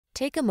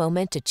Take a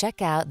moment to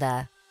check out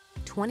the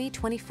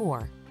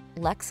 2024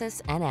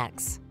 Lexus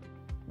NX.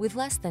 With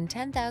less than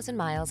 10,000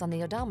 miles on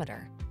the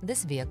odometer,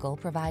 this vehicle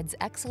provides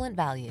excellent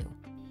value.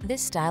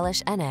 This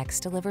stylish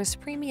NX delivers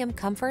premium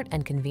comfort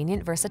and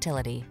convenient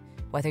versatility.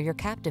 Whether you're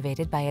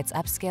captivated by its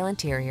upscale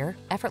interior,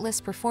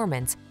 effortless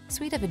performance,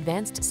 suite of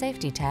advanced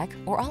safety tech,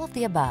 or all of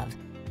the above,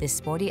 this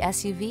sporty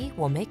SUV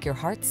will make your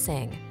heart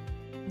sing.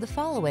 The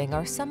following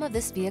are some of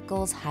this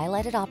vehicle's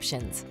highlighted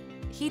options: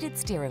 heated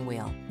steering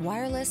wheel,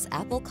 wireless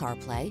Apple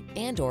Carplay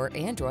and/or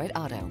Android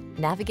Auto,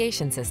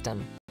 navigation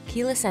system,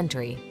 keyless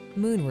entry,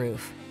 moonroof,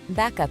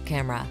 backup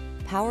camera,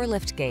 power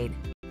liftgate,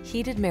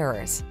 heated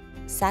mirrors,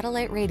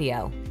 satellite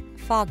radio,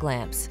 fog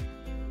lamps.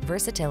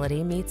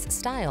 Versatility meets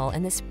style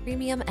in this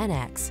premium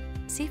NX.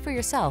 See for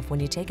yourself when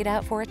you take it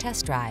out for a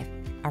test drive.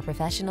 Our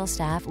professional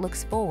staff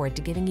looks forward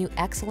to giving you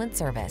excellent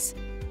service.